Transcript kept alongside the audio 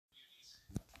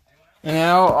And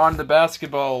now on the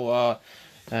basketball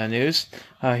news.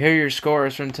 Here are your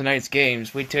scores from tonight's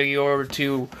games. We take you over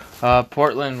to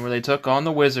Portland, where they took on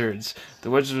the Wizards. The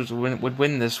Wizards would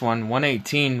win this one,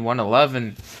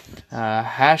 118-111.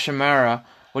 Hashimura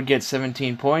would get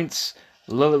 17 points.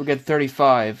 Lillard would get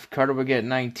 35. Carter would get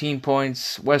 19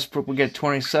 points. Westbrook would get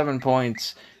 27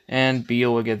 points. And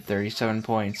Beal would get 37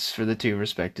 points for the two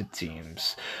respective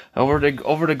teams. Over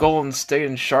to Golden State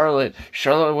and Charlotte.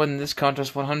 Charlotte would win this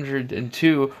contest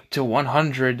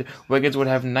 102-100. Wiggins would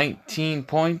have 19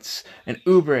 points, and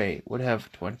Oubre would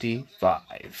have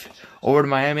 25. Over to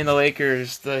Miami and the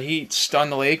Lakers. The Heat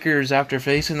stunned the Lakers after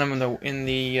facing them in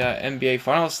the NBA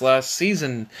Finals last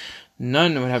season.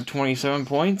 Nunn would have 27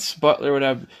 points.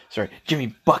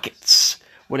 Jimmy Buckets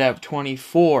would have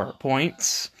 24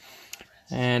 points.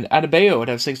 And Adebayo would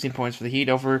have 16 points for the Heat.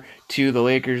 Over to the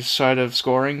Lakers' side of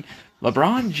scoring.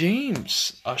 LeBron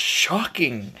James, a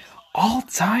shocking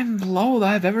all-time low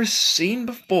that I've ever seen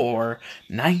before.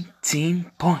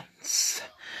 19 points.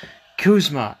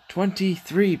 Kuzma,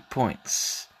 23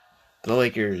 points. The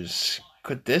Lakers,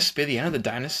 could this be the end of the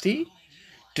dynasty?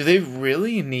 Do they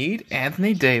really need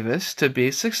Anthony Davis to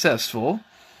be successful?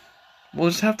 We'll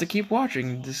just have to keep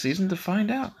watching this season to find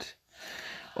out.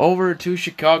 Over to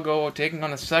Chicago, taking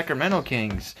on the Sacramento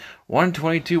Kings.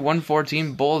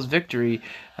 122-114 Bulls victory.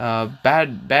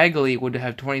 Bagley would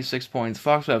have 26 points.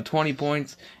 Fox would have 20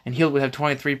 points. And Hield would have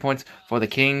 23 points for the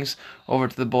Kings. Over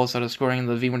to the Bulls side of scoring.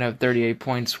 Levine would have 38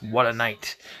 points. What a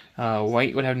night.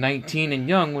 White would have 19 and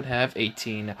Young would have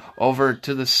 18. Over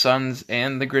to the Suns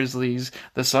and the Grizzlies.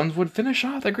 The Suns would finish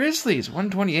off the Grizzlies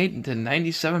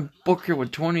 128-97. Booker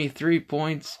with 23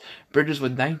 points. Bridges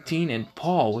with 19 and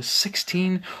Paul with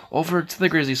 16. Over to the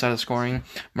Grizzlies side of scoring.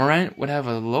 Morant would have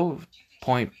a low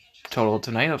point total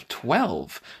tonight of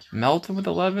 12. Melton with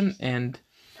 11 and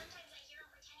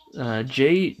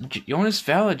Jonas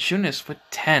Valanciunas with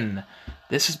 10.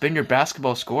 This has been your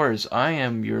basketball scores. I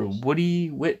am your Woody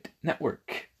Witt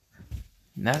Network.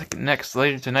 Next,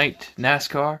 later tonight,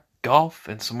 NASCAR, golf,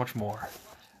 and so much more.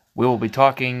 We will be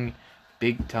talking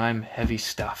big-time heavy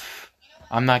stuff.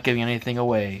 I'm not giving anything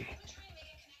away.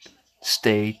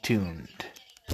 Stay tuned.